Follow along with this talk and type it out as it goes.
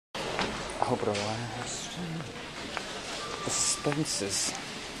I hope it'll last. The suspense is...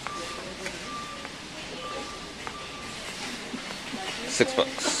 $6,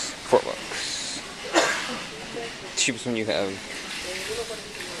 $4. Cheapest one you have.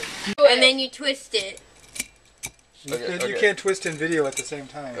 And then you twist it. You can't twist and video at the same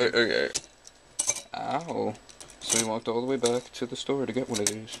time. Okay. Ow. So we walked all the way back to the store to get one of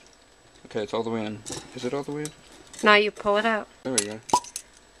these. Okay, it's all the way in. Is it all the way in? Now you pull it out. There we go.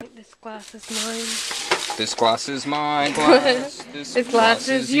 This glass is mine. This glass is my glass. This glass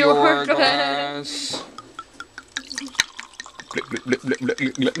is your glass.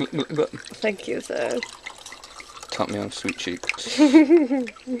 Thank you, sir. Taught me on sweet cheeks.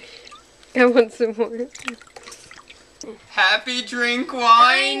 I want some more. Happy drink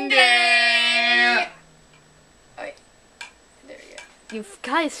wine day! Oh, yeah. There you go. You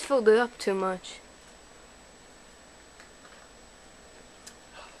guys filled it up too much.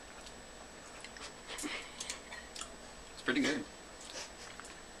 It's pretty good.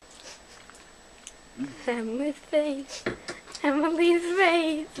 Emily's face. Emily's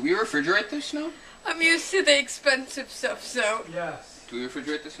face. Do we refrigerate this now? I'm used to the expensive stuff, so. Yes. Do we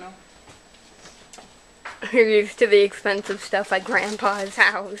refrigerate this now? You're used to the expensive stuff at Grandpa's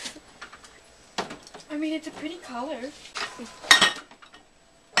house. I mean, it's a pretty color.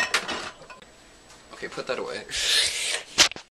 Okay, put that away.